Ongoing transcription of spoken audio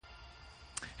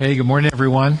Hey, good morning,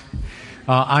 everyone.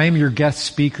 I am your guest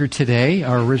speaker today.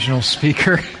 Our original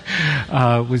speaker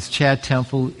was Chad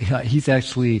Temple. He's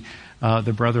actually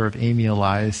the brother of Amy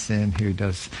Eliason, who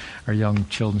does our Young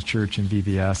Children's Church and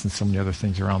VBS and some of the other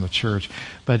things around the church.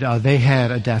 But they had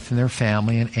a death in their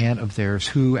family, an aunt of theirs,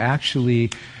 who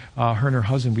actually, her and her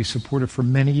husband, we supported for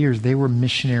many years. They were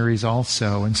missionaries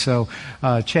also. And so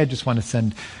Chad just wanted to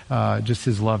send just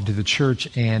his love to the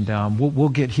church. And we'll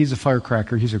get, he's a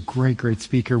firecracker. He's a great, great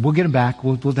speaker. We'll get him back.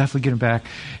 We'll definitely get him back.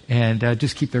 And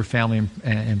just keep their family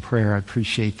in prayer. I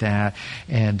appreciate that.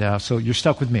 And so you're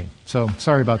stuck with me. So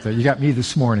sorry about that. You got me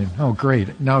this morning. Oh,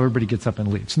 great. Now everybody gets up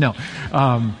and leaves. No.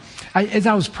 As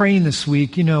I was praying this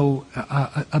week,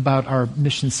 about our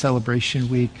mission celebration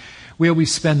week, we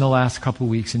always spend the last couple of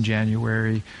weeks in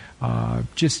January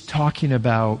just talking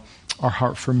about our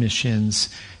heart for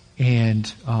missions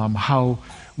and how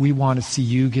we want to see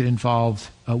you get involved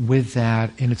with that.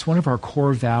 And it's one of our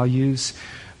core values,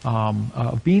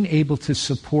 being able to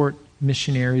support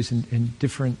missionaries and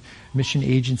different mission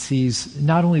agencies,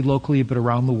 not only locally but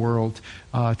around the world,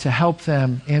 to help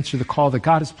them answer the call that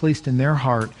God has placed in their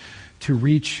heart to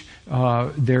reach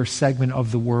their segment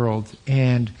of the world.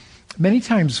 And many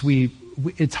times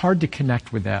it's hard to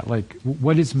connect with that. Like,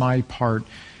 what is my part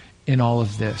in all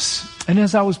of this? And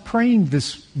as I was praying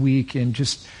this week and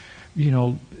just,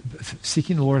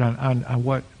 seeking the Lord on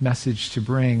what message to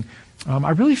bring,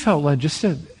 I really felt led just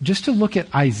to look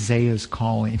at Isaiah's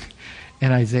calling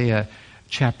in Isaiah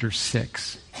chapter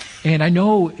 6. And I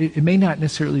know it may not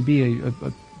necessarily be a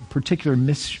particular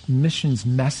missions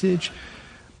message,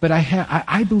 but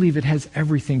I believe it has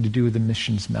everything to do with the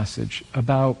missions message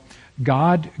about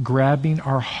God grabbing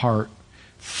our heart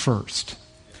first,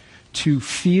 to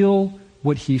feel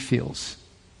what he feels,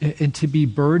 and to be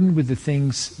burdened with the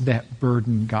things that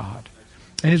burden God.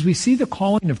 And as we see the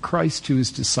calling of Christ to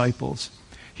his disciples,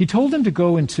 he told them to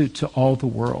go into all the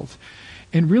world.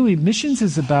 And really, missions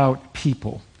is about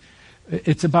people.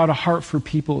 It's about a heart for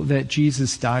people that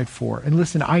Jesus died for. And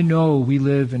listen, I know we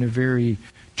live in a very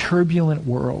turbulent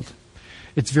world.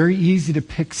 It's very easy to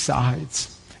pick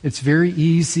sides. It's very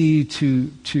easy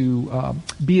to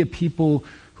be a people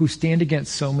who stand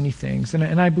against so many things.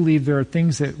 And I believe there are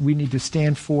things that we need to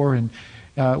stand for, and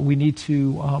we need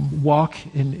to walk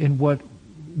in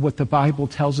what the Bible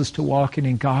tells us to walk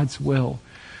in God's will.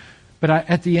 But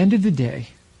at the end of the day,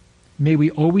 may we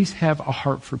always have a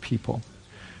heart for people.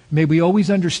 May we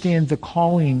always understand the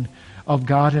calling of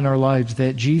God in our lives,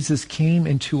 that Jesus came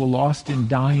into a lost and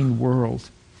dying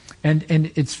world. And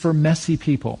it's for messy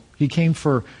people. He came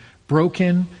for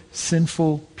broken,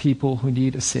 sinful people who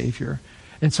need a Savior.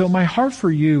 And so my heart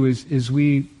for you is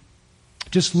we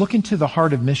just look into the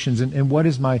heart of missions and what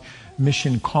is my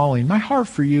mission calling. My heart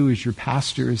for you as your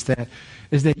pastor is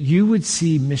that you would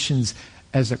see missions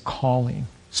as a calling,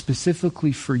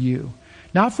 specifically for you.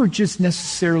 Not for just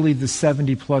necessarily the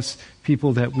 70 plus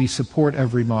people that we support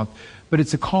every month, but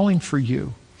it's a calling for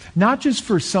you. Not just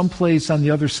for some place on the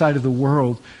other side of the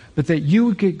world, but that you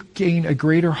would gain a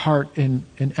greater heart and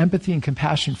empathy and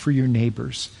compassion for your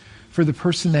neighbors, for the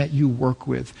person that you work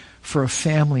with, for a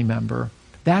family member.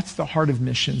 That's the heart of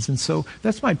missions. And so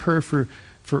that's my prayer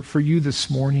for you this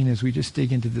morning as we just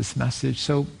dig into this message.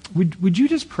 So would you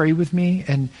just pray with me?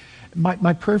 And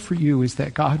my prayer for you is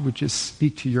that God would just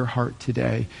speak to your heart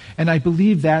today. And I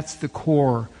believe that's the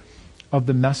core of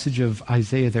the message of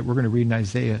Isaiah that we're going to read in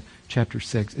Isaiah chapter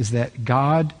 6, is that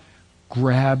God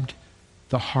grabbed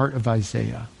the heart of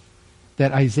Isaiah,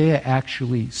 that Isaiah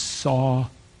actually saw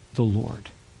the Lord,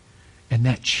 and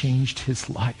that changed his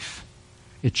life.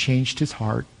 It changed his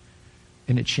heart,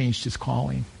 and it changed his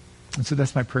calling. And so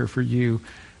that's my prayer for you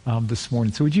this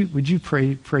morning. So would you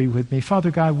pray with me?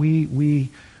 Father God, we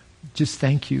just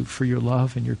thank you for your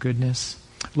love and your goodness.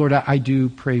 Lord, I do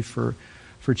pray for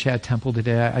Chad Temple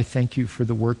today. I thank you for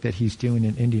the work that he's doing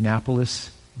in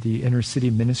Indianapolis, the inner city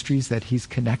ministries that he's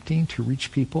connecting to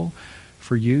reach people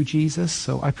for you, Jesus.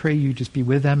 So I pray you just be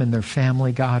with them and their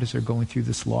family, God, as they're going through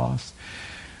this loss.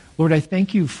 Lord, I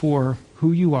thank you for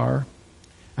who you are.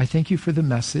 I thank you for the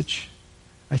message.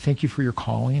 I thank you for your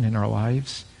calling in our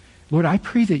lives. Lord, I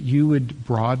pray that you would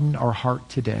broaden our heart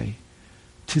today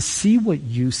to see what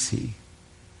you see,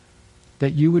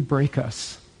 that you would break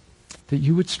us, that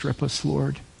you would strip us,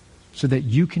 Lord, so that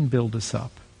you can build us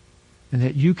up and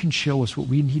that you can show us what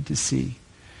we need to see.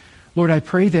 Lord, I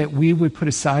pray that we would put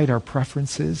aside our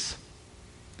preferences,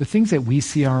 the things that we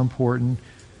see are important,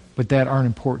 but that aren't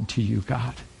important to you,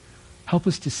 God. Help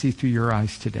us to see through your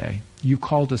eyes today. You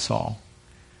called us all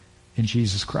in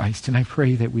Jesus Christ, and I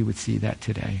pray that we would see that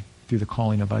today. through the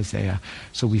calling of Isaiah.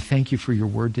 So we thank you for your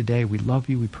word today. We love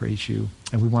you. We praise you.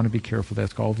 And we want to be careful to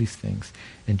ask all these things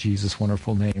in Jesus'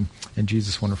 wonderful name. In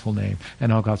Jesus' wonderful name.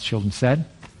 And all God's children said,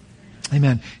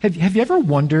 amen. Have you ever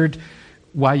wondered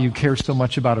why you care so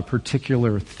much about a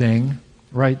particular thing?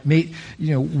 Right?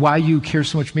 Why you care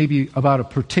so much maybe about a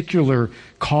particular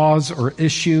cause or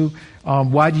issue.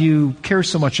 Why do you care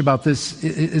so much about this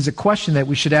is a question that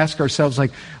we should ask ourselves,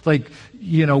 like,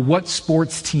 what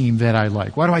sports team that I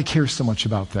like? Why do I care so much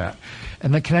about that?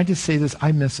 And then can I just say this?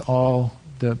 I miss all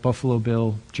the Buffalo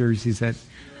Bill jerseys that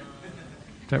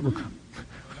were...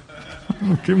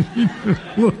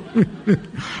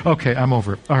 Okay, I'm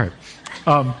over it. All right.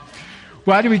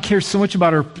 Why do we care so much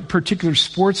about our particular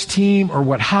sports team or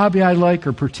what hobby I like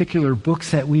or particular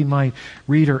books that we might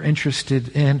read or interested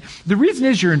in? The reason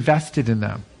is you're invested in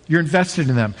them. You're invested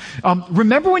in them.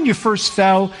 Remember when you first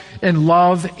fell in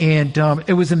love and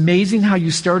it was amazing how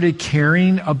you started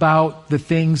caring about the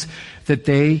things that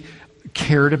they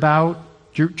cared about?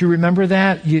 Do you remember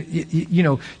that?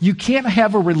 You can't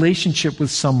have a relationship with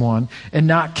someone and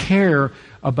not care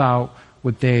about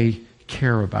what they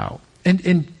care about.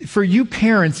 And for you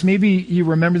parents, maybe you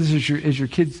remember this as your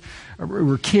kids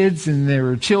were kids and they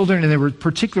were children and there were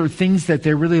particular things that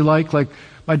they really liked. Like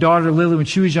my daughter Lily, when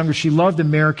she was younger, she loved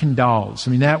American Dolls.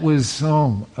 I mean, that was,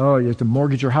 you have to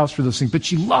mortgage your house for those things. But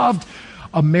she loved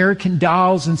American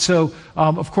Dolls. And so,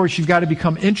 of course, you've got to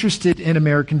become interested in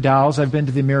American Dolls. I've been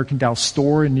to the American Doll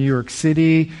store in New York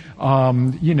City. I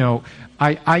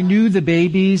knew the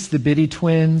babies, the Biddy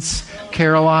twins,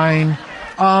 Caroline.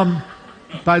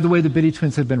 By the way, the Biddy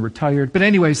twins have been retired. But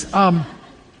anyways, so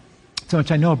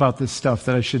much I know about this stuff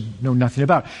that I should know nothing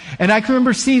about. And I can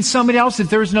remember seeing somebody else, if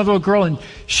there was another little girl and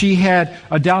she had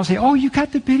a doll, say, "Oh, you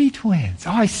got the Biddy twins.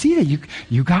 Oh, I see that.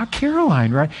 You got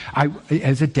Caroline, right?"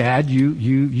 As a dad, you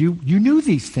knew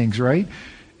these things, right?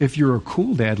 If you're a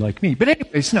cool dad like me. But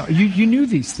anyways, no, you knew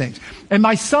these things. And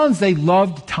my sons, they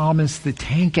loved Thomas the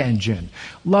Tank Engine.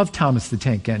 Loved Thomas the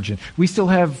Tank Engine. We still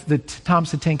have the Thomas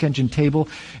the Tank Engine table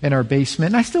in our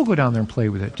basement, and I still go down there and play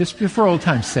with it, just for old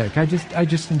time's sake. I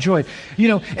just enjoy it.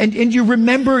 And you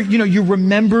remember, you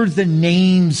remember the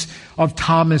names of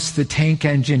Thomas the Tank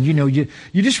Engine. You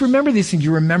just remember these things.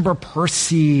 You remember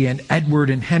Percy and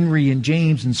Edward and Henry and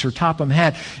James and Sir Topham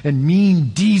Hatt and Mean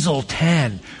Diesel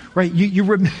 10. Right? You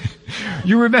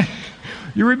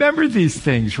remember these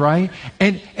things, right?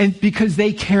 And because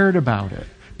they cared about it.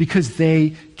 Because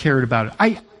they cared about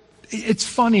it. It's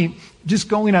funny, just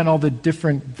going on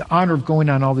the honor of going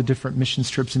on all the different mission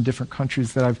trips in different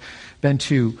countries that I've been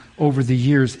to over the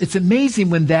years. It's amazing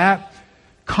when that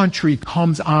country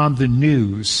comes on the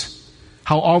news,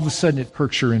 how all of a sudden it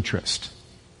perks your interest.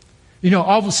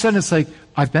 All of a sudden it's like,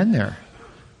 I've been there.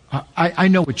 I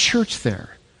know a church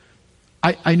there.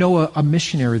 I know a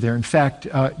missionary there. In fact,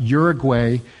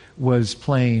 Uruguay was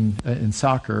playing in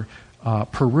soccer,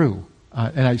 Peru.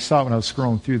 And I saw it when I was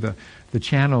scrolling through the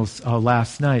channels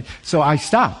last night. So I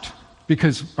stopped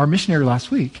because our missionary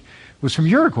last week was from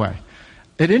Uruguay.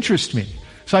 It interested me.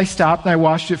 So I stopped and I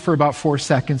watched it for about 4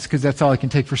 seconds because that's all I can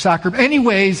take for soccer. But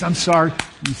anyways, I'm sorry,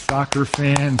 you soccer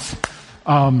fans.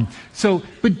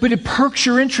 But it perks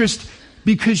your interest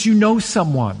because you know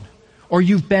someone or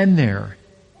you've been there.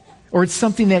 Or it's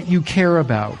something that you care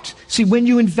about. See, when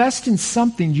you invest in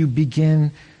something, you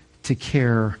begin to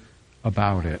care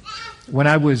about it. When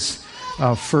I was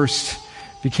first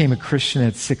became a Christian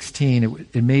at 16,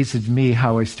 it amazed me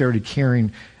how I started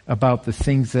caring about the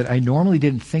things that I normally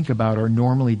didn't think about or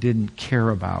normally didn't care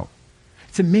about.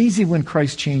 It's amazing when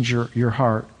Christ changed your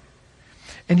heart.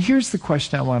 And here's the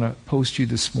question I want to pose to you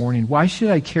this morning. Why should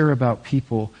I care about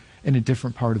people in a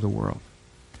different part of the world?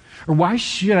 Or why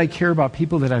should I care about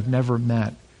people that I've never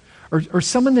met? Or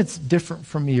someone that's different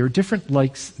from me or different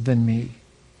likes than me?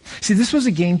 See, this was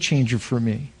a game changer for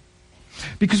me.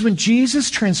 Because when Jesus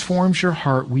transforms your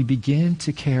heart, we begin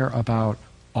to care about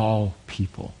all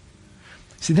people.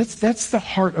 See, that's the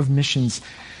heart of missions,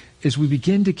 is we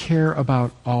begin to care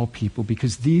about all people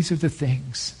because these are the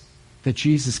things that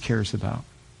Jesus cares about.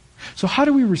 So how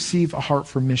do we receive a heart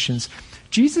for missions?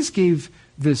 Jesus gave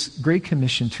this great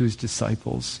commission to his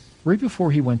disciples right before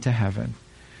he went to heaven.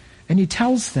 And he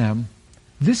tells them,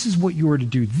 this is what you are to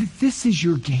do. This is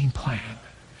your game plan.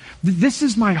 This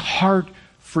is my heart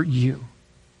for you.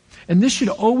 And this should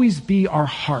always be our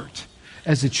heart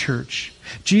as a church.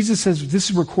 Jesus says, this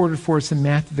is recorded for us in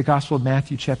the Gospel of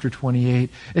Matthew chapter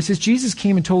 28. It says, Jesus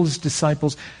came and told his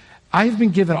disciples, I have been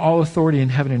given all authority in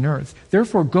heaven and earth.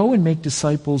 Therefore, go and make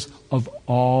disciples of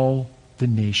all the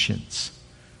nations.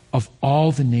 Of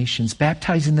all the nations,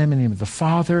 baptizing them in the name of the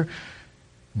Father,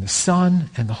 and the Son,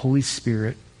 and the Holy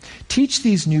Spirit, Teach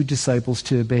these new disciples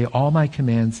to obey all my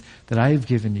commands that I have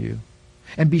given you.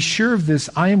 And be sure of this,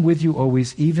 I am with you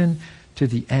always, even to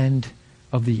the end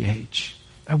of the age.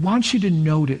 I want you to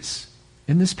notice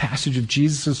in this passage of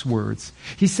Jesus' words,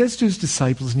 he says to his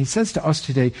disciples, and he says to us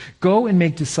today, go and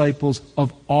make disciples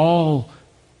of all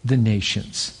the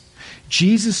nations.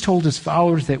 Jesus told his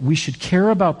followers that we should care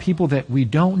about people that we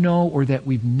don't know or that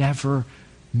we've never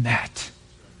met.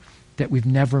 That we've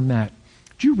never met.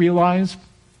 Do you realize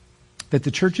that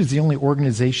the church is the only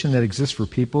organization that exists for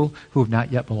people who have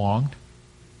not yet belonged?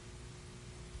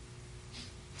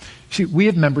 See, we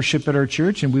have membership at our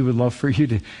church, and we would love for you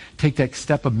to take that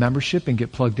step of membership and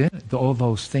get plugged in. All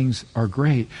those things are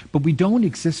great. But we don't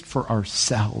exist for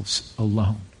ourselves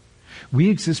alone. We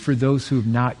exist for those who have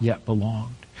not yet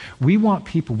belonged. We want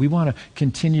people, we want to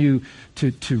continue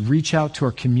to reach out to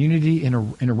our community and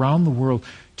around the world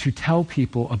to tell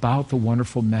people about the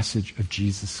wonderful message of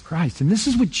Jesus Christ. And this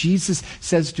is what Jesus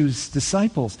says to his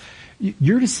disciples.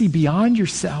 You're to see beyond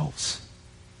yourselves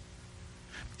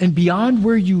and beyond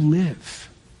where you live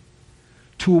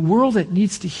to a world that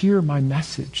needs to hear my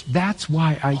message. That's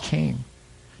why I came,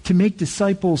 to make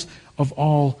disciples of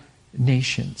all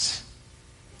nations.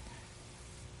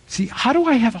 See, how do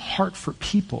I have a heart for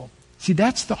people? See,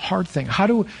 that's the hard thing. How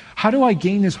do I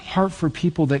gain this heart for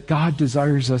people that God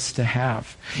desires us to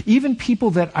have? Even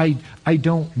people that I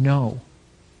don't know.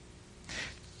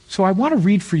 So I want to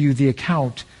read for you the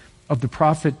account of the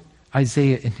prophet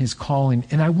Isaiah in his calling.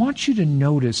 And I want you to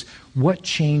notice what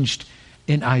changed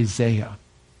in Isaiah.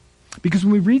 Because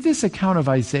when we read this account of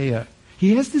Isaiah,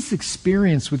 he has this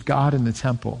experience with God in the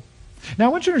temple. Now I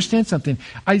want you to understand something.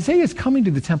 Isaiah is coming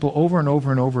to the temple over and over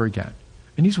and over again.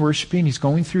 And he's worshiping, he's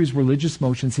going through his religious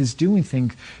motions, he's doing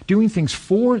things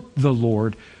for the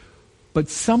Lord. But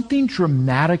something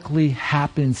dramatically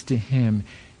happens to him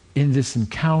in this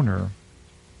encounter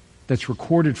that's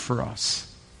recorded for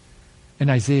us in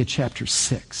Isaiah chapter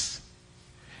 6.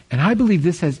 And I believe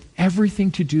this has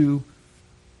everything to do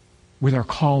with our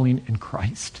calling in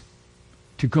Christ,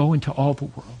 to go into all the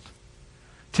world.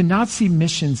 To not see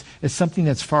missions as something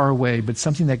that's far away, but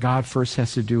something that God first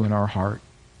has to do in our heart.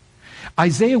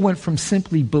 Isaiah went from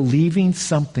simply believing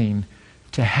something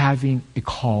to having a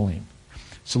calling.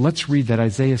 So let's read that.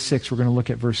 Isaiah 6, we're going to look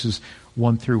at verses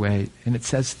 1 through 8. And it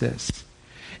says this.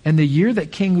 And the year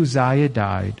that King Uzziah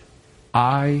died,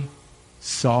 I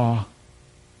saw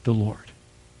the Lord,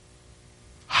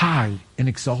 high and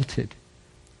exalted,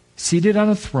 seated on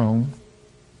a throne,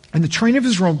 and the train of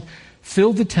his robe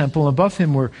filled the temple. Above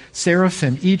him were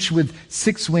seraphim, each with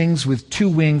 6 wings, with 2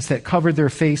 wings that covered their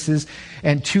faces,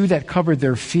 and 2 that covered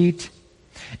their feet.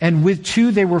 And with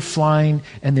 2 they were flying,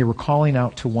 and they were calling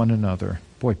out to one another.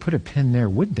 Boy, put a pin there.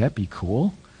 Wouldn't that be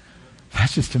cool?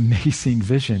 That's just amazing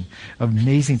vision,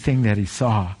 amazing thing that he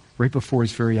saw right before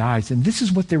his very eyes. And this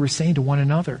is what they were saying to one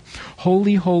another.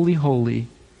 Holy, holy, holy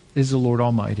is the Lord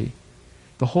Almighty.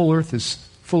 The whole earth is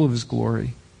full of his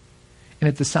glory. And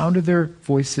at the sound of their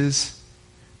voices,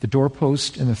 the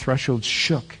doorpost and the threshold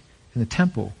shook, and the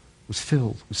temple was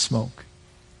filled with smoke.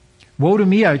 Woe to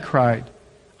me, I cried.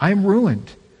 I am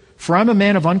ruined, for I'm a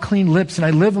man of unclean lips, and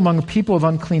I live among a people of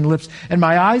unclean lips. And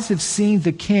my eyes have seen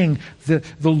the King, the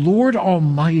Lord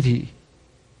Almighty.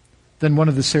 Then one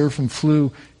of the seraphim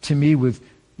flew to me with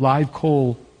live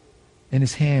coal in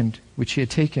his hand, which he had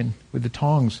taken with the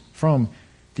tongs from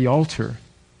the altar.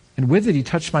 And with it he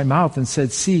touched my mouth and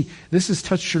said, see, this has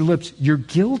touched your lips. Your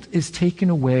guilt is taken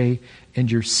away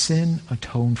and your sin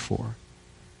atoned for.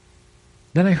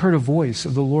 Then I heard a voice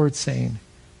of the Lord saying,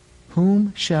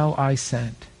 whom shall I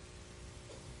send?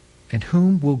 And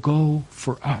whom will go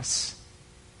for us?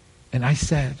 And I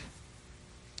said,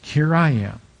 here I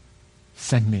am,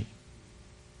 send me.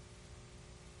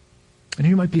 And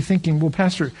you might be thinking, well,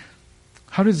 Pastor,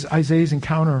 how does Isaiah's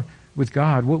encounter with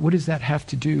God, what does that have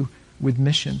to do with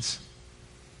missions?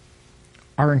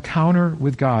 Our encounter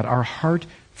with God, our heart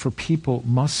for people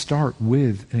must start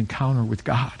with an encounter with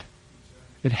God.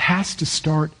 It has to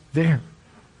start there.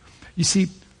 You see,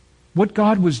 what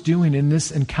God was doing in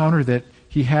this encounter that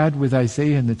he had with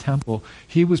Isaiah in the temple,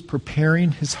 he was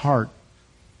preparing his heart.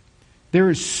 There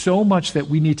is so much that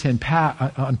we need to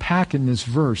unpack in this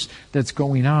verse that's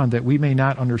going on that we may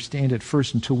not understand at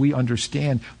first until we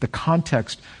understand the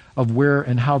context of where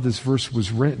and how this verse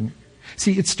was written.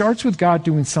 See, it starts with God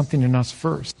doing something in us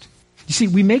first. You see,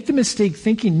 we make the mistake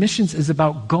thinking missions is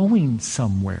about going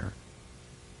somewhere.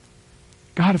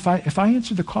 God, if I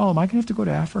answer the call, am I going to have to go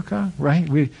to Africa? Right?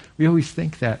 We always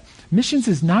think that. Missions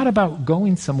is not about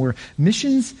going somewhere.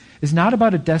 Missions is not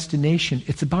about a destination.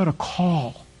 It's about a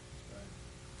call.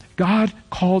 God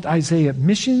called Isaiah.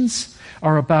 Missions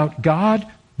are about God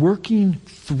working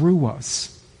through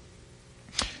us.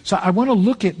 So I want to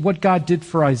look at what God did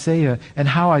for Isaiah and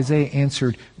how Isaiah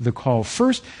answered the call.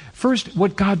 First,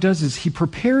 what God does is he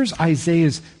prepares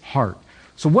Isaiah's heart.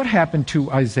 So what happened to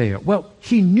Isaiah? Well,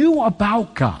 he knew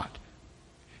about God.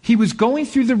 He was going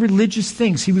through the religious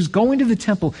things. He was going to the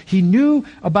temple. He knew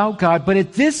about God, but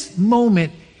at this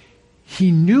moment,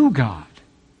 he knew God.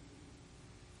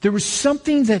 There was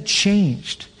something that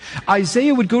changed.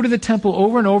 Isaiah would go to the temple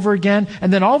over and over again,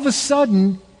 and then all of a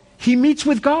sudden, he meets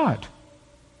with God.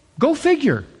 Go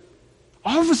figure.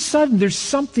 All of a sudden, there's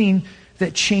something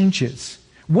that changes.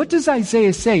 What does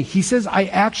Isaiah say? He says, I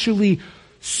actually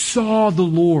saw the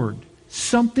Lord.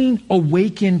 Something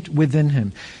awakened within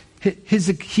him.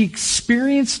 He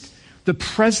experienced the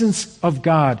presence of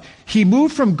God. He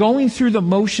moved from going through the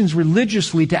motions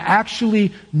religiously to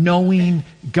actually knowing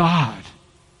God.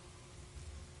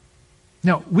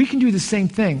 Now, we can do the same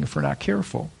thing if we're not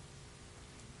careful.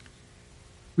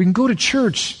 We can go to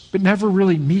church, but never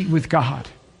really meet with God.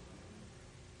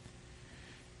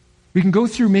 We can go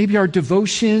through maybe our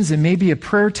devotions and maybe a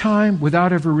prayer time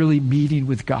without ever really meeting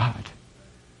with God.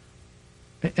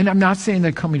 And I'm not saying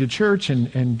that coming to church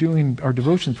and doing our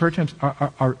devotions, prayer times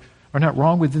are not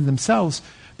wrong within themselves,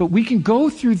 but we can go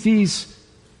through these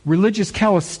religious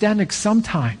calisthenics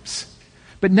sometimes,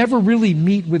 but never really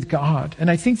meet with God. And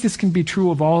I think this can be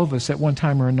true of all of us at one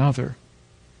time or another.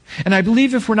 And I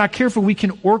believe if we're not careful, we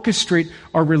can orchestrate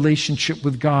our relationship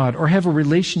with God or have a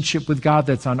relationship with God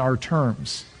that's on our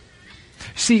terms.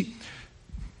 See,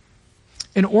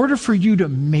 in order for you to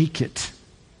make it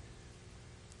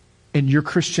in your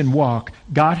Christian walk,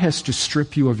 God has to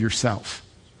strip you of yourself.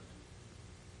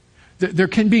 There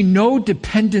can be no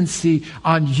dependency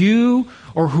on you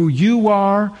or who you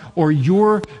are or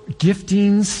your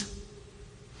giftings.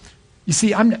 You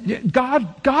see,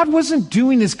 God wasn't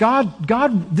doing this.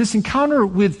 God, this encounter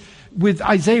with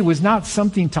Isaiah was not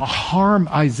something to harm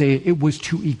Isaiah. It was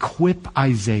to equip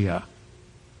Isaiah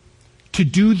to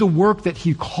do the work that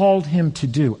he called him to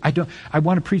do. I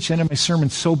want to preach the end of my sermon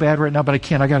so bad right now, but I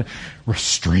can't. I got to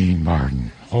restrain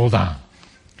Martin. Hold on.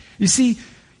 You see,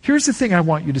 here's the thing I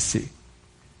want you to see.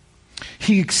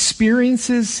 He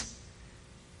experiences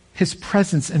his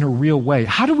presence in a real way.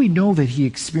 How do we know that he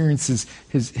experiences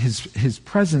his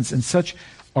presence in such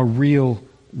a real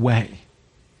way?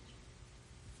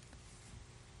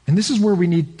 And this is where we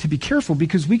need to be careful,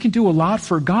 because we can do a lot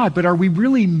for God, but are we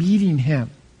really meeting him?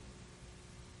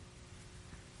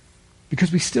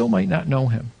 Because we still might not know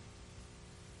him.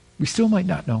 We still might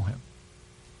not know him.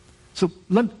 So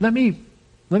let me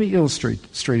illustrate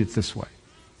it this way.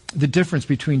 The difference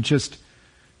between just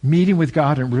meeting with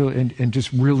God and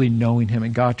just really knowing him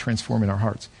and God transforming our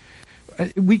hearts.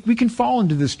 We can fall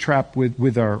into this trap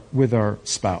with our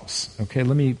spouse. Okay,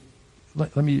 let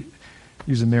me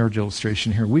use a marriage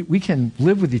illustration here. We can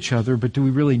live with each other, but do we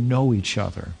really know each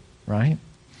other, right?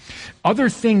 Other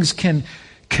things can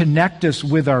connect us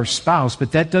with our spouse,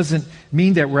 but that doesn't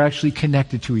mean that we're actually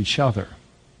connected to each other.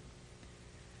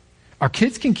 Our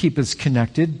kids can keep us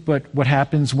connected, but what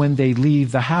happens when they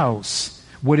leave the house?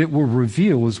 What it will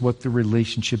reveal is what the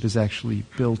relationship is actually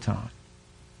built on.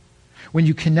 When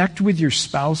you connect with your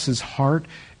spouse's heart,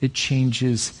 it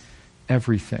changes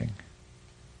everything.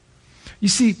 You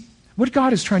see, what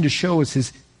God is trying to show us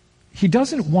is he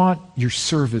doesn't want your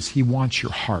service, he wants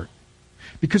your heart.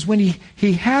 Because when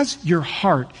he has your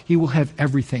heart, he will have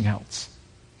everything else.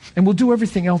 And will do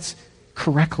everything else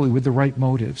correctly with the right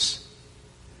motives.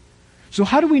 So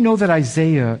how do we know that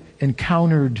Isaiah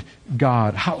encountered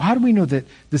God? How do we know that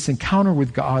this encounter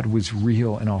with God was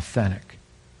real and authentic?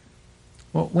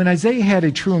 Well, when Isaiah had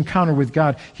a true encounter with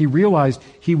God, he realized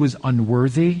he was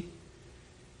unworthy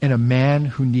and a man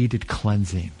who needed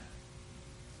cleansing.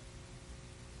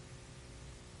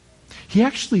 He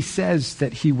actually says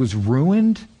that he was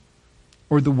ruined,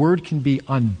 or the word can be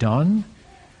undone,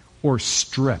 or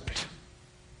stripped.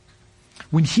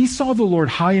 When he saw the Lord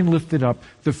high and lifted up,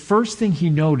 the first thing he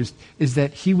noticed is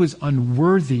that he was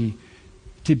unworthy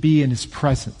to be in his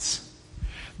presence.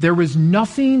 There was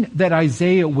nothing that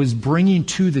Isaiah was bringing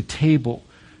to the table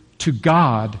to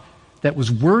God that was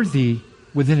worthy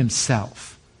within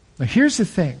himself. Now here's the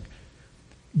thing.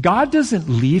 God doesn't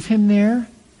leave him there.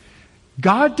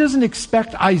 God doesn't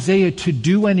expect Isaiah to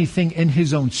do anything in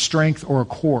his own strength or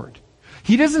accord.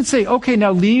 He doesn't say, okay,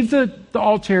 now leave the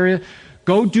altar area,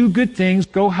 go do good things,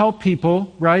 go help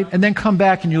people, right? And then come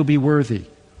back and you'll be worthy.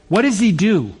 What does he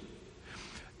do?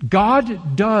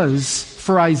 God does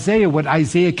for Isaiah what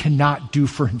Isaiah cannot do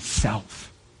for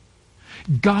himself.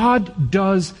 God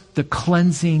does the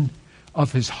cleansing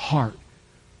of his heart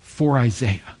for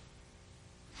Isaiah.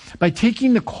 By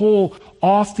taking the coal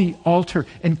off the altar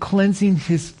and cleansing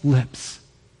his lips.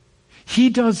 He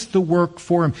does the work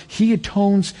for him. He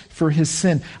atones for his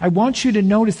sin. I want you to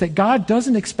notice that God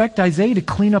doesn't expect Isaiah to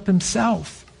clean up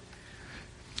himself.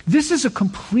 This is a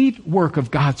complete work of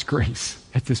God's grace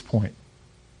at this point.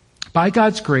 By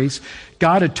God's grace,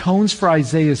 God atones for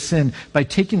Isaiah's sin by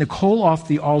taking the coal off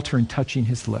the altar and touching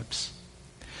his lips.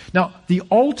 Now, the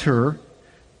altar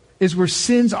is where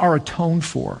sins are atoned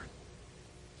for.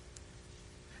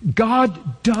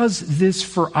 God does this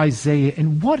for Isaiah,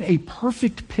 and what a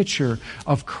perfect picture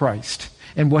of Christ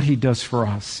and what he does for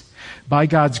us. By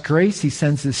God's grace, he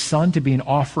sends his Son to be an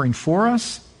offering for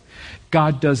us.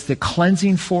 God does the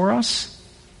cleansing for us.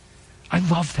 I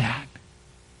love that.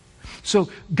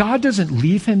 So God doesn't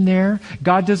leave him there.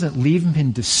 God doesn't leave him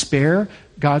in despair.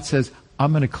 God says,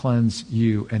 I'm going to cleanse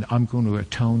you and I'm going to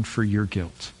atone for your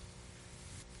guilt.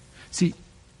 See,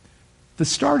 the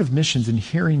start of missions and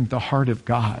hearing the heart of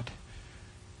God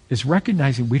is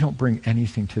recognizing we don't bring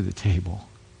anything to the table.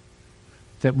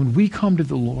 That when we come to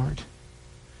the Lord,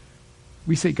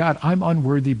 we say, God, I'm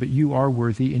unworthy, but you are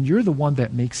worthy, and you're the one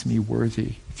that makes me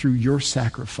worthy through your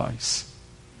sacrifice.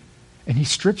 And he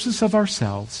strips us of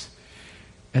ourselves,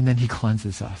 and then he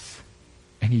cleanses us,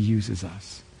 and he uses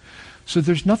us. So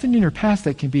there's nothing in your past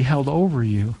that can be held over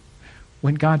you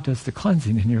when God does the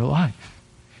cleansing in your life.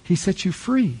 He sets you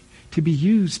free to be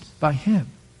used by him.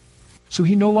 So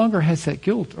he no longer has that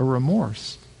guilt or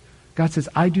remorse. God says,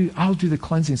 I'll do the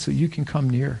cleansing so you can come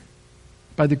near.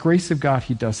 By the grace of God,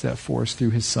 he does that for us through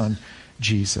his Son,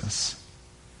 Jesus.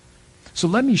 So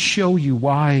let me show you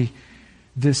why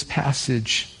this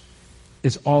passage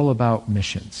is all about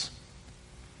missions.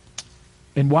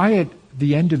 And why at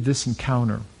the end of this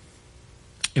encounter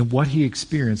and what he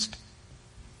experienced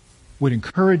would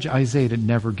encourage Isaiah to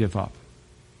never give up.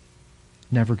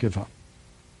 Never give up.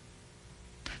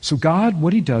 So God,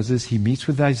 what he does is he meets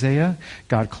with Isaiah,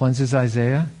 God cleanses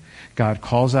Isaiah, God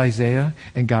calls Isaiah,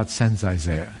 and God sends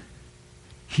Isaiah.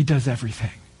 He does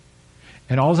everything.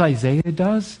 And all Isaiah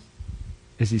does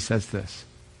is he says this,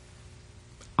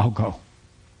 I'll go.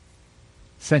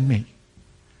 Send me.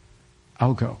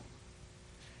 I'll go.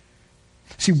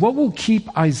 See, what will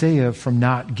keep Isaiah from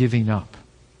not giving up?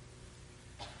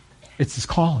 It's his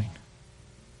calling.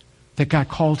 That God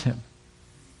called him.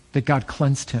 That God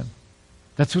cleansed him.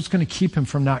 That's what's going to keep him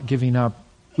from not giving up.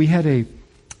 We had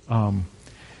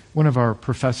one of our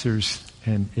professors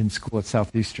in school at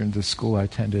Southeastern, the school I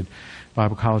attended,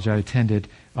 Bible college I attended.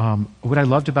 What I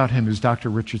loved about him was Dr.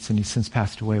 Richardson. He's since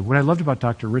passed away. What I loved about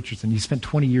Dr. Richardson, he spent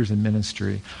 20 years in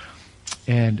ministry.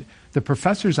 And the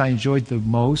professors I enjoyed the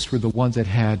most were the ones that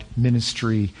had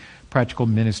practical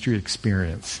ministry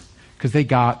experience. Because they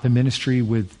got the ministry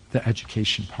with the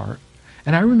education part.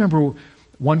 And I remember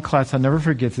one class, I'll never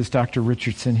forget this, Dr.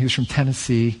 Richardson, he was from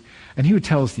Tennessee, and he would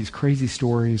tell us these crazy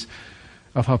stories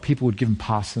of how people would give him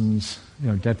possums,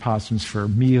 dead possums for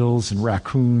meals, and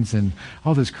raccoons, and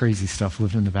all this crazy stuff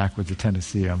living in the backwoods of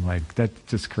Tennessee. I'm like, that's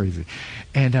just crazy.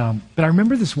 And but I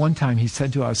remember this one time he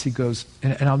said to us, he goes,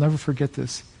 and I'll never forget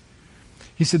this,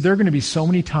 he said, there are going to be so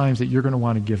many times that you're going to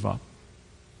want to give up.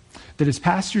 That as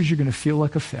pastors, you're going to feel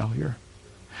like a failure.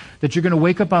 That you're going to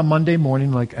wake up on Monday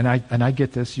morning and I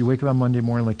get this, you wake up on Monday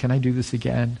morning like, can I do this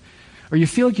again? Or you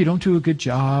feel like you don't do a good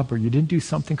job, or you didn't do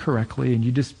something correctly, and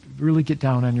you just really get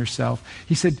down on yourself.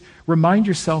 He said, remind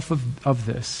yourself of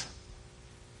this.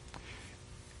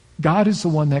 God is the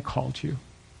one that called you.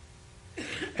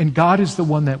 And God is the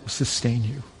one that will sustain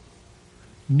you.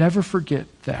 Never forget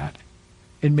that.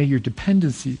 And may your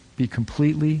dependency be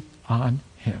completely on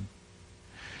him.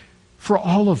 For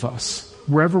all of us,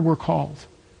 wherever we're called,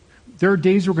 there are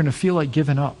days we're going to feel like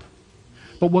giving up.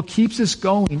 But what keeps us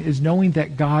going is knowing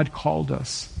that God called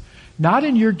us. Not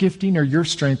in your gifting or your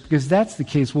strength, because that's the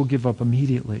case, we'll give up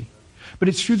immediately. But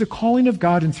it's through the calling of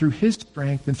God and through his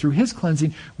strength and through his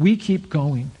cleansing, we keep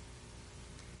going.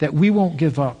 That we won't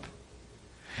give up.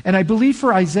 And I believe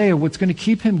for Isaiah, what's going to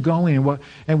keep him going,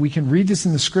 and we can read this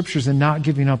in the scriptures and not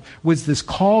giving up, was this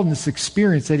call and this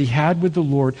experience that he had with the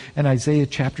Lord in Isaiah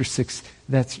chapter 6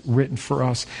 that's written for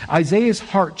us. Isaiah's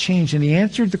heart changed, and he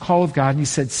answered the call of God, and he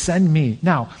said, send me.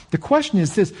 Now, the question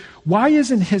is this, why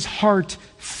isn't his heart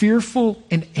fearful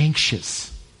and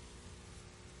anxious?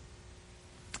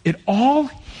 It all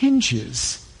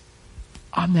hinges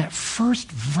on that first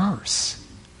verse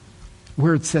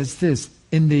where it says this,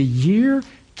 in the year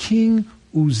King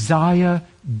Uzziah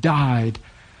died,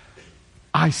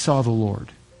 I saw the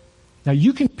Lord. Now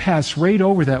you can pass right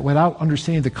over that without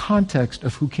understanding the context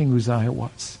of who King Uzziah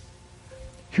was.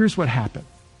 Here's what happened.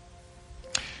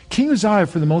 King Uzziah,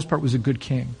 for the most part, was a good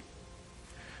king.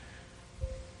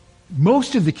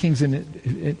 most of the kings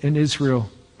in Israel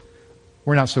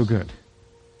were not so good.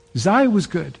 Uzziah was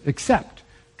good, except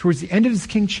towards the end of his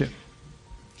kingship,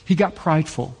 he got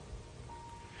prideful.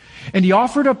 And he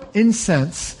offered up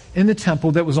incense in the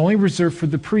temple that was only reserved for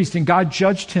the priest, and God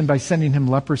judged him by sending him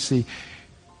leprosy.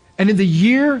 And in the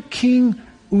year King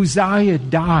Uzziah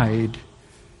died,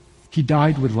 he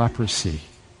died with leprosy.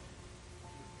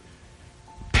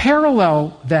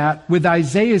 Parallel that with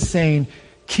Isaiah saying,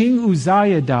 King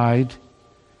Uzziah died,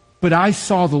 but I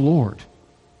saw the Lord.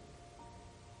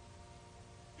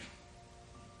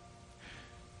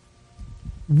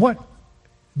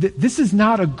 This is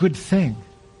not a good thing.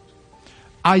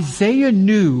 Isaiah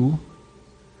knew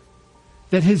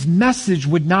that his message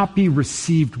would not be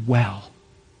received well.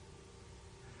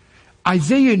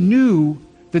 Isaiah knew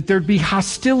that there'd be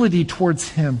hostility towards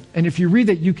him. And if you read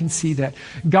that, you can see that.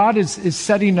 God is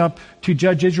setting up to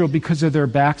judge Israel because of their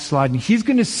backsliding. He's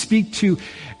going to speak to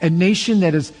a nation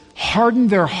that has hardened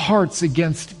their hearts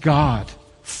against God.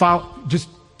 Just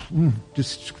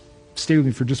stay with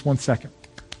me for just 1 second.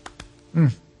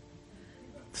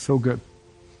 So good.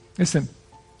 Listen.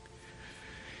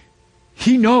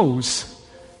 He knows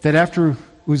that after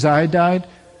Uzziah died,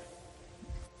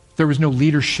 there was no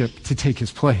leadership to take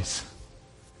his place.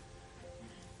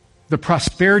 The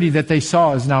prosperity that they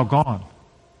saw is now gone.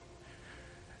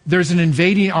 There's an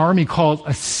invading army called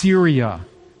Assyria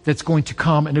that's going to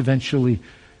come and eventually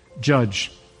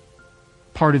judge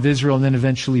part of Israel, and then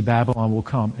eventually Babylon will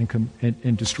come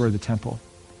and destroy the temple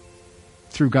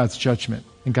through God's judgment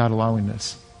and God allowing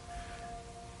this.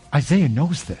 Isaiah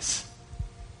knows this.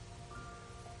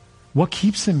 What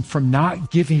keeps him from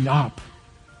not giving up?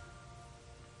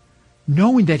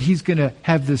 Knowing that he's going to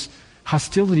have this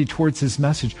hostility towards his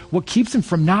message. What keeps him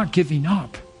from not giving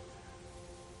up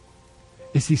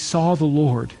is he saw the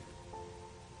Lord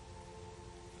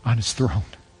on his throne,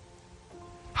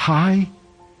 high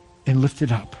and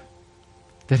lifted up,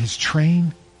 that his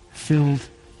train filled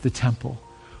the temple.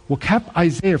 What kept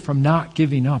Isaiah from not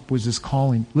giving up was his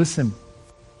calling. Listen,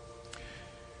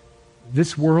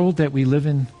 this world that we live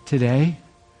in today,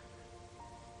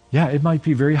 it might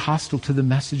be very hostile to the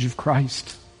message of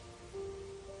Christ.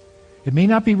 It may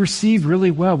not be received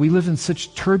really well. We live in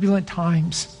such turbulent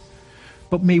times.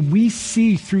 But may we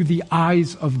see through the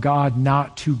eyes of God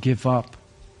not to give up.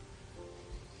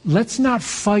 Let's not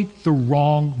fight the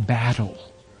wrong battle.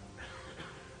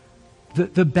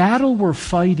 The battle we're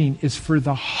fighting is for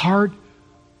the heart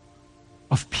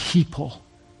of people.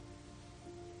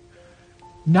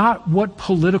 Not what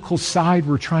political side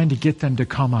we're trying to get them to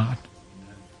come on.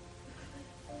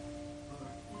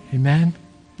 Amen?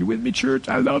 You with me, church?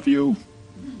 I love you.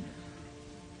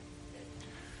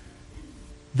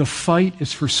 The fight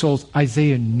is for souls.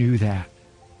 Isaiah knew that.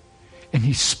 And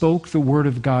he spoke the word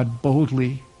of God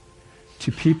boldly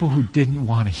to people who didn't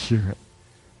want to hear it.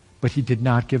 But he did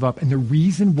not give up. And the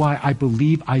reason why I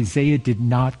believe Isaiah did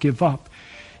not give up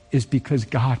is because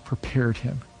God prepared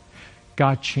him.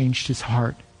 God changed his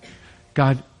heart.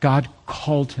 God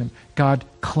called him. God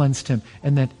cleansed him.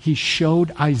 And that he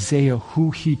showed Isaiah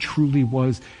who he truly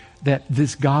was. That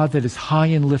this God that is high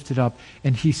and lifted up,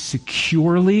 and he's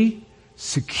securely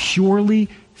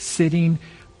sitting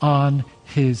on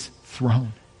his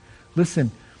throne.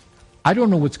 Listen, I don't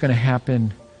know what's going to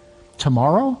happen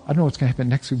tomorrow. I don't know what's going to happen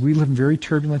next week. We live in very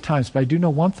turbulent times. But I do know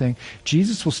one thing.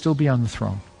 Jesus will still be on the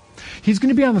throne. He's going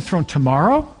to be on the throne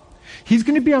tomorrow. He's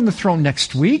going to be on the throne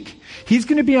next week. He's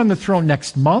going to be on the throne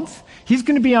next month. He's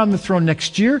going to be on the throne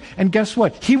next year. And guess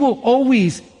what? He will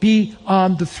always be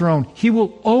on the throne. He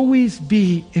will always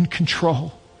be in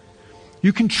control.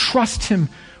 You can trust him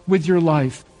with your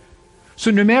life. So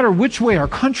no matter which way our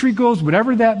country goes,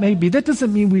 whatever that may be, that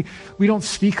doesn't mean we don't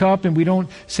speak up and we don't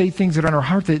say things that are on our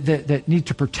heart that need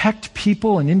to protect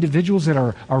people and individuals that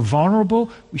are vulnerable.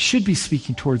 We should be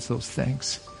speaking towards those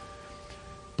things.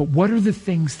 But what are the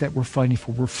things that we're fighting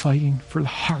for? We're fighting for the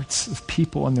hearts of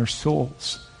people and their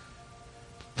souls.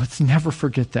 Let's never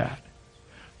forget that.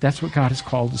 That's what God has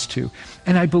called us to.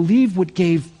 And I believe what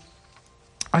gave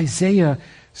Isaiah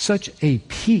such a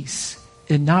peace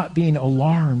in not being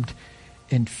alarmed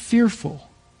and fearful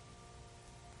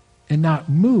and not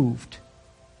moved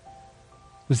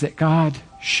was that God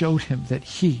showed him that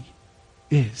he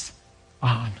is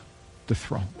on the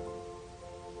throne.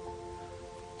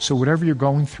 So whatever you're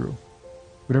going through,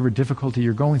 whatever difficulty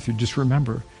you're going through, just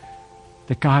remember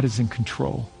that God is in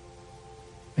control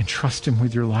and trust him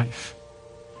with your life.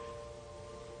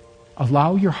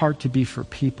 Allow your heart to be for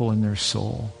people and their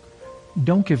soul.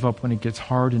 Don't give up when it gets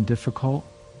hard and difficult,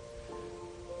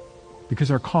 because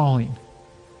our calling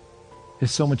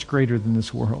is so much greater than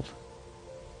this world.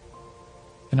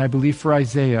 And I believe for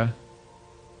Isaiah,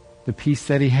 the peace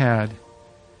that he had,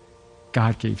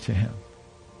 God gave to him.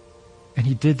 And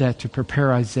he did that to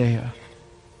prepare Isaiah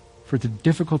for the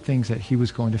difficult things that he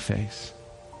was going to face.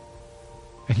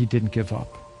 And he didn't give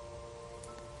up.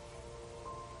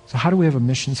 So how do we have a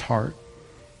missions heart?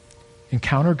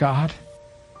 Encounter God.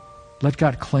 Let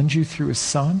God cleanse you through his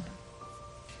Son.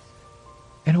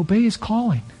 And obey his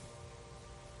calling.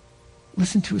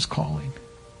 Listen to his calling.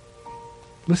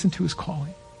 Listen to his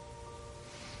calling.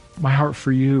 My heart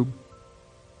for you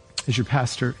as your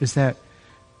pastor is that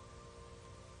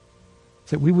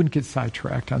we wouldn't get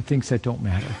sidetracked on things that don't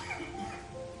matter,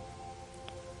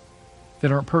 that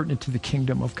aren't pertinent to the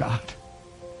kingdom of God.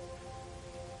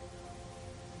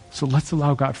 So let's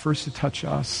allow God first to touch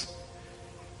us,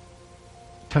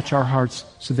 touch our hearts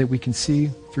so that we can see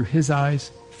through his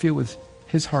eyes, feel with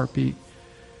his heartbeat.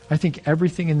 I think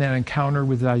everything in that encounter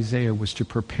with Isaiah was to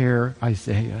prepare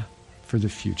Isaiah for the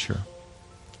future,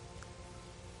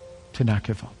 to not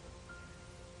give up.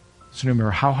 So no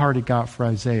matter how hard it got for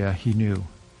Isaiah, he knew,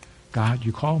 God,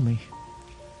 you called me.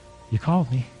 You called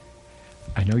me.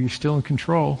 I know you're still in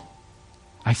control.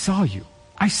 I saw you.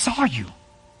 I saw you.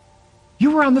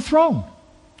 You were on the throne.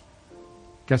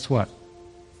 Guess what?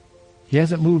 He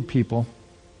hasn't moved people,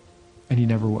 and he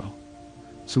never will.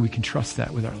 So we can trust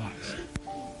that with our lives.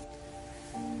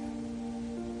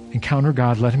 Encounter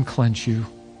God, let him cleanse you,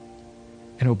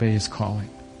 and obey his calling.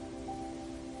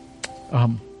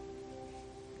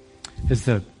 As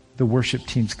the worship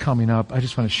team's coming up, I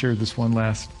just want to share this one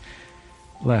last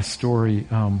story.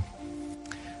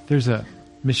 There's a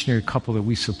missionary couple that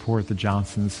we support, the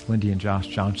Johnsons, Lindy and Josh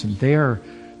Johnson. They're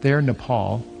in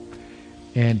Nepal,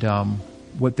 and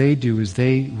what they do is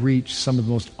they reach some of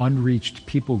the most unreached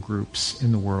people groups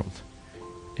in the world,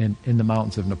 in the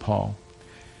mountains of Nepal.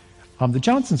 The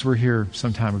Johnsons were here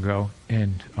some time ago,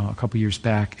 and a couple years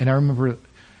back, and I remember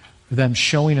them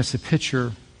showing us a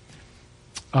picture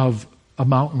of a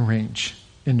mountain range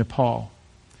in Nepal.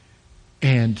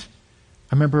 And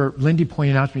I remember Lindy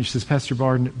pointing out to me, she says, Pastor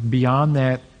Barden, beyond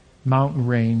that mountain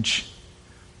range,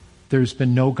 there's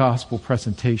been no gospel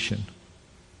presentation.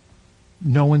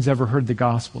 No one's ever heard the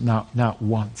gospel, not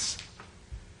once.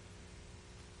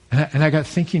 And I got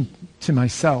thinking to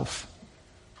myself,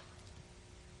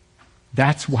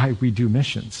 that's why we do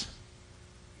missions.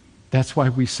 That's why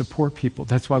we support people.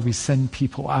 That's why we send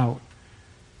people out.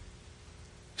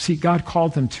 See, God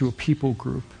called them to a people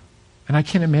group. And I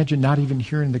can't imagine not even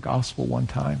hearing the gospel one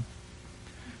time.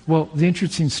 Well, the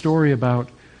interesting story about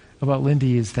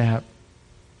Lindy is that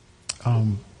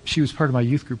she was part of my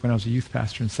youth group when I was a youth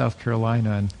pastor in South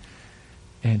Carolina.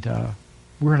 And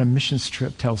we're on a missions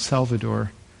trip to El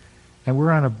Salvador. And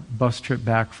we're on a bus trip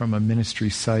back from a ministry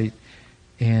site.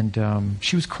 And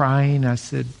she was crying. I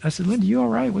said, Lindy, you all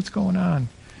right? What's going on?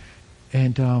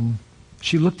 And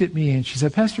she looked at me and she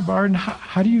said, Pastor Barden,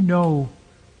 how do you know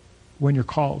when you're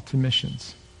called to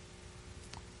missions?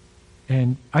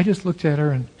 And I just looked at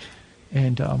her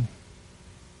and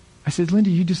I said,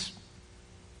 Lindy,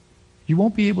 you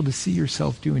won't be able to see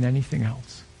yourself doing anything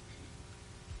else.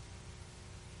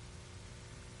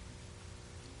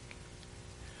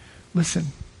 Listen.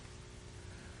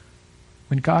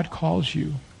 When God calls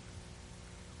you,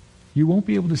 you won't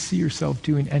be able to see yourself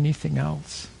doing anything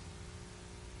else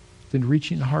than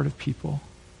reaching the heart of people,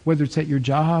 whether it's at your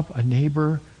job, a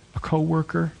neighbor, a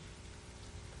coworker.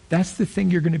 That's the thing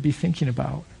you're going to be thinking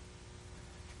about.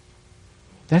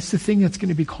 That's the thing that's going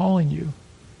to be calling you.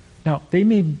 Now, they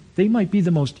might be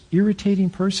the most irritating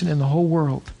person in the whole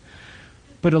world,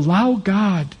 but allow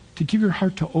God to give your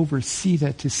heart to oversee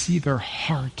that, to see their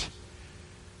heart.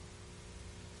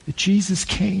 That Jesus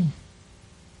came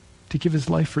to give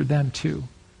his life for them too.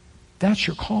 That's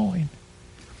your calling.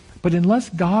 But unless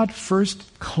God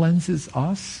first cleanses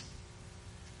us,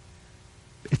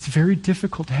 it's very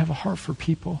difficult to have a heart for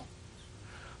people.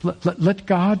 Let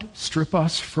God strip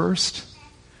us first,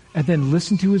 and then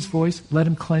listen to his voice, let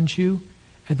him cleanse you,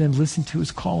 and then listen to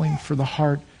his calling for the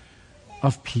heart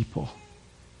of people.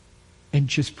 And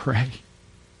just pray.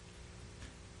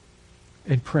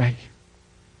 And pray.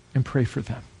 And pray for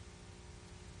them.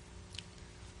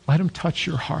 Let him touch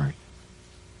your heart.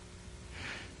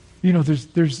 You know,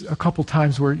 there's a couple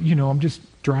times where, I'm just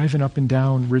driving up and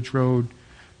down Ridge Road,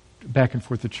 back and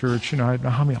forth to church. I don't know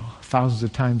how many thousands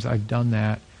of times I've done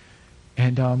that.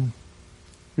 And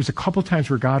there's a couple times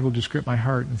where God will just grip my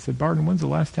heart and said, Barton, when's the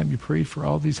last time you prayed for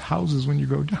all these houses when you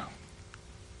go down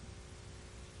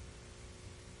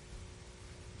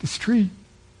the street?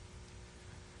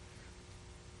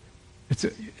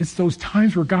 It's those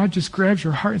times where God just grabs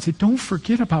your heart and says, don't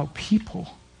forget about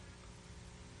people.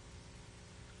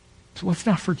 So let's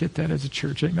not forget that as a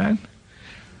church, amen?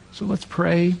 So let's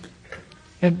pray.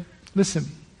 And listen,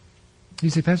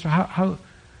 you say, Pastor, how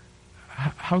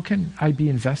can I be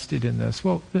invested in this?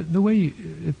 Well, the way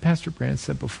Pastor Brand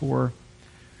said before,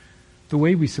 the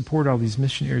way we support all these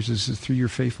missionaries is through your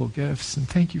faithful gifts, and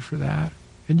thank you for that.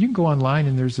 And you can go online,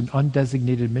 and there's an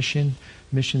undesignated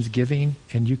missions giving,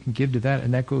 and you can give to that,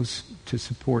 and that goes to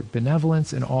support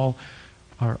benevolence and all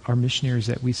our missionaries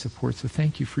that we support. So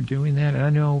thank you for doing that. And I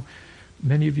know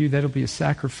many of you, that'll be a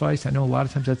sacrifice. I know a lot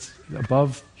of times that's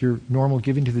above your normal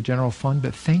giving to the general fund,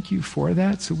 but thank you for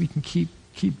that, so we can keep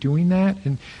doing that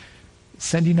and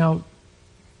sending out,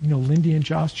 Lindy and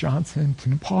Josh Johnson to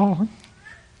Nepal.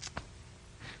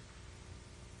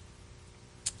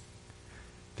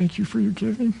 Thank you for your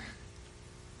giving.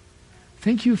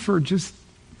 Thank you for just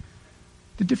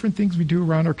the different things we do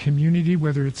around our community,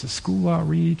 whether it's a school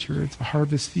outreach or it's a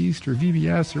harvest feast or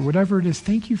VBS or whatever it is.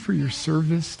 Thank you for your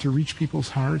service to reach people's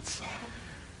hearts.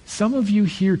 Some of you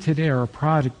here today are a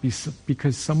product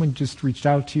because someone just reached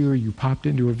out to you, or you popped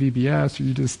into a VBS, or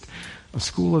you just a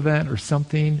school event or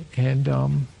something, and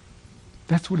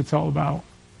that's what it's all about.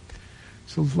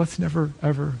 So let's never,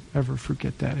 ever, ever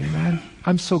forget that. Amen.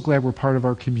 I'm so glad we're part of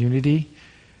our community,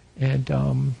 and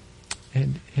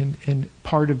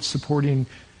part of supporting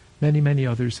many, many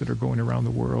others that are going around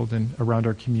the world and around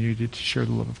our community to share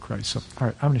the love of Christ. So, all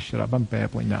right, I'm going to shut up. I'm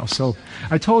babbling now. So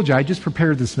I told you, I just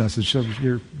prepared this message, so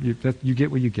you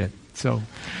get what you get. So,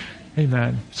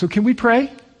 amen. So can we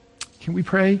pray? Can we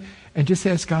pray and just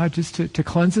ask God just to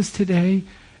cleanse us today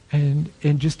and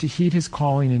just to heed his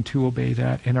calling and to obey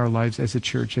that in our lives as a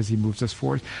church as he moves us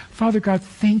forward. Father God,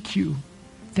 thank you.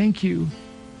 Thank you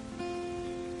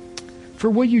for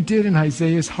what you did in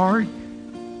Isaiah's heart.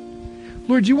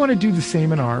 Lord, you want to do the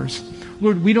same in ours.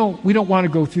 Lord, we don't want to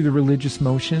go through the religious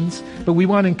motions, but we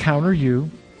want to encounter you.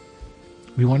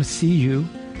 We want to see you.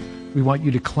 We want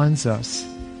you to cleanse us.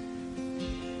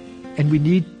 And we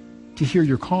need to hear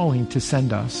your calling to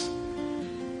send us.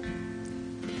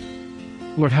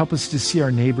 Lord, help us to see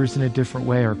our neighbors in a different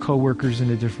way, our coworkers in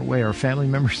a different way, our family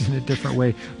members in a different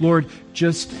way. Lord,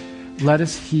 just let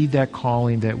us heed that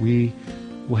calling, that we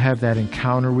will have that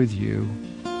encounter with you.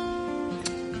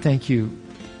 Thank you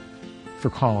for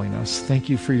calling us. Thank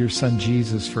you for your son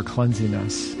Jesus for cleansing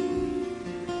us.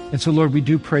 And so, Lord, we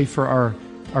do pray for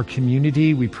our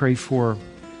community. We pray for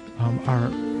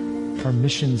our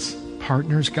missions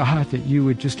partners, God, that you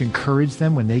would just encourage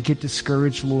them when they get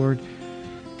discouraged, Lord,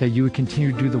 that you would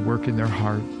continue to do the work in their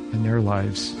heart and their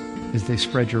lives as they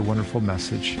spread your wonderful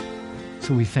message.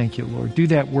 So we thank you, Lord. Do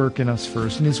that work in us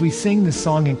first. And as we sing this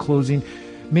song in closing,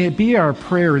 may it be our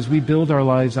prayer as we build our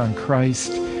lives on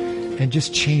Christ and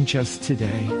just change us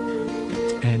today.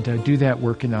 And do that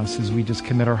work in us as we just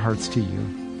commit our hearts to you.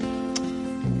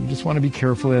 And we just want to be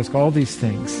careful to ask all these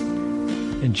things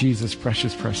in Jesus'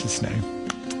 precious, precious name.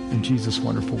 In Jesus'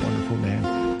 wonderful, wonderful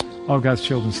name. All God's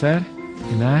children said,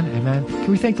 amen, amen.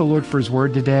 Can we thank the Lord for his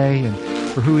word today and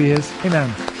for who he is?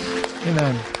 Amen.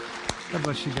 Amen. God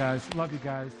bless you guys. Love you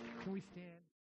guys. Can we stand?